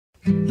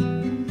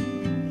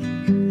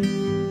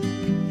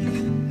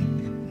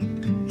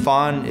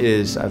Fawn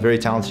is a very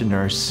talented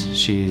nurse.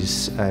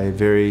 She's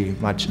very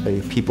much a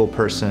people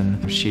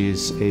person.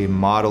 She's a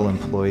model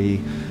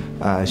employee.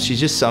 She's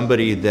just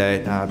somebody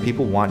that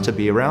people want to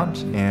be around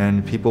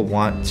and people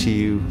want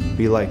to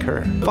be like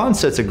her. Fawn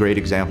sets a great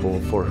example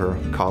for her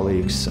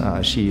colleagues.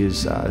 She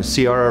is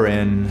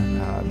CRRN.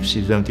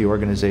 She's been with the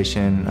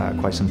organization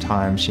quite some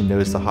time. She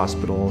knows the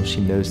hospital. She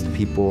knows the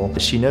people.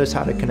 She knows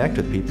how to connect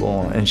with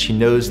people, and she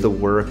knows the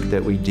work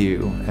that we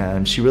do.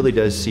 And she really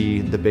does see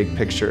the big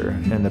picture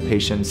and the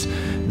patients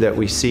that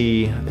we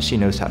see. She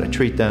knows how to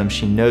treat them.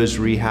 She knows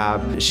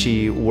rehab.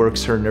 She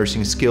works her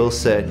nursing skill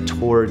set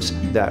towards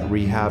that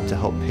rehab to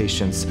help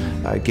patients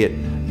get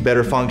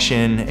better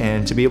function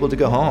and to be able to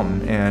go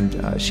home.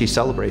 And she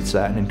celebrates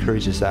that and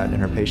encourages that in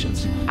her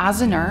patients. As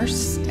a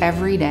nurse,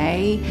 every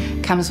day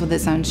comes with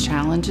its own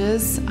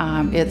challenges.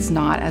 It's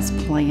not as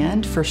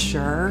planned, for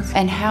sure.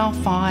 And how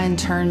Fawn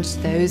turns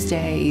those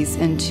days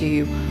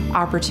into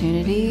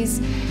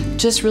opportunities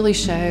just really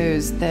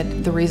shows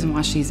that the reason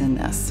why she's in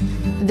this.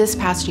 This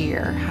past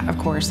year, of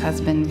course, has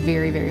been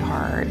very, very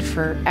hard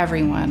for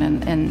everyone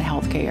in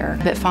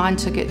healthcare. But Fawn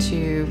took it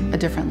to a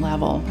different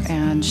level,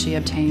 and she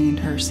obtained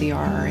her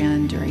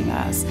CRRN during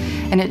this.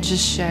 And it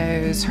just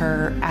shows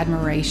her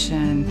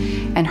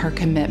admiration and her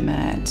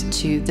commitment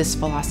to this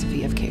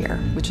philosophy of care,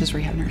 which is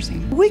rehab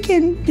nursing. We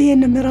can be in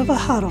the middle of a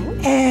huddle,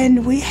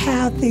 and we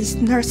have these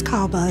nurse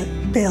call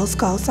bells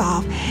goes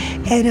off.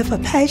 And if a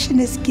patient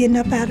is getting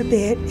up out of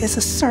bed, it's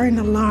a certain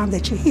alarm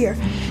that you hear.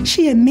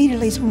 She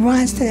immediately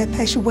runs to that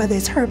patient, whether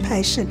it's her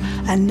patient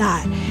or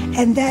not.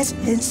 And that's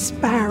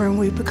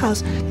inspiring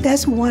because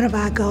that's one of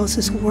our goals,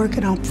 is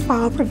working on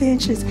fall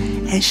preventions,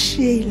 and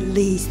she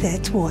leads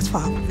that towards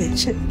fall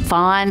prevention.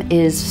 Fawn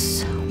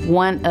is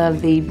one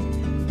of the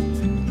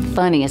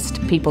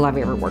funniest people I've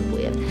ever worked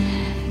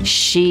with.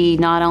 She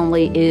not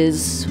only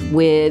is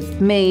with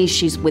me,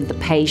 she's with the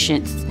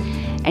patients.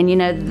 And you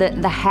know,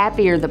 the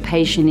happier the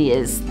patient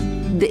is,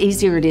 the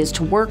easier it is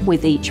to work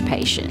with each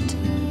patient.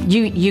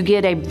 You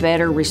get a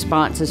better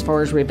response as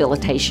far as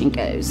rehabilitation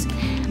goes.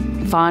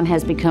 Fawn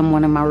has become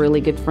one of my really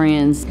good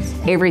friends.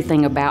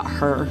 Everything about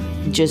her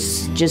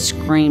just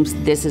screams,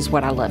 this is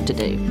what I love to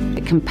do.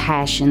 The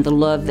compassion, the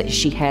love that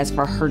she has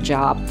for her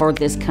job, for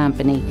this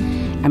company.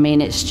 I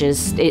mean, it's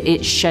just,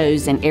 it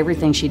shows in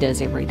everything she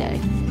does every day.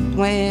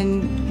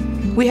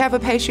 When we have a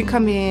patient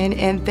come in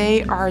and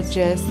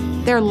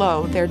they're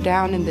low, they're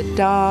down in the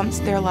dumps,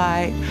 they're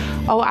like,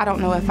 oh, I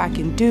don't know if I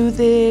can do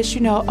this,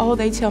 oh,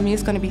 they tell me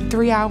it's gonna be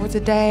 3 hours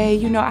a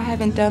day, I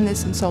haven't done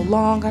this in so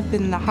long, I've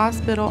been in the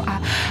hospital,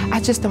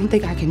 I just don't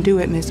think I can do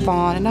it, Miss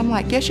Fawn. And I'm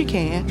like, yes, you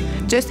can.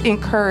 Just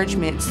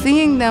encouragement,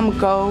 seeing them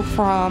go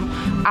from,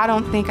 I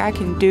don't think I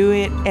can do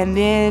it, and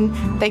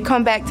then they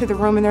come back to the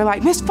room and they're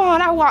like, Miss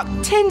Fawn, I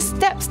walked 10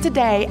 steps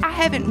today, I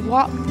haven't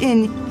walked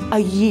in a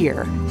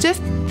year.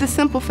 Just the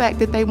simple fact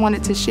that they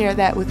wanted to share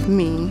that with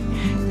me.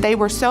 They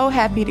were so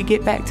happy to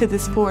get back to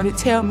this floor to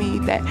tell me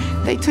that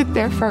they took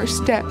their first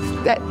step.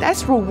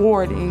 That's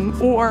rewarding.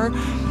 Or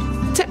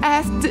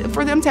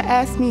for them to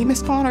ask me,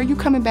 Miss Fawn, are you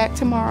coming back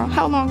tomorrow?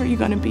 How long are you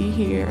gonna be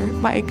here?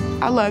 Like,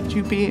 I loved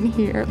you being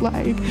here.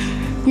 Like,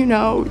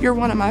 you're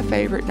one of my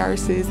favorite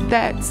nurses.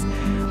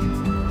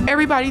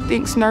 Everybody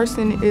thinks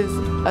nursing is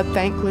a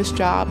thankless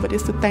job, but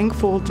it's a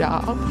thankful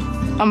job.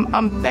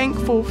 I'm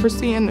thankful for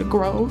seeing the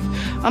growth.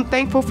 I'm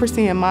thankful for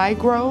seeing my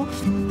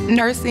growth.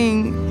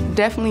 Nursing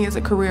definitely is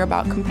a career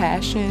about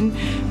compassion,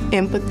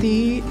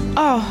 empathy.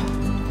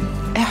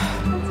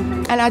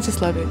 And I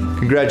just love it.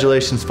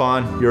 Congratulations,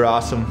 Fawn. You're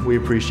awesome. We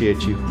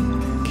appreciate you.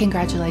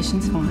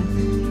 Congratulations,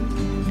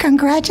 Fawn.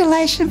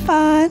 Congratulations,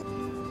 Fawn.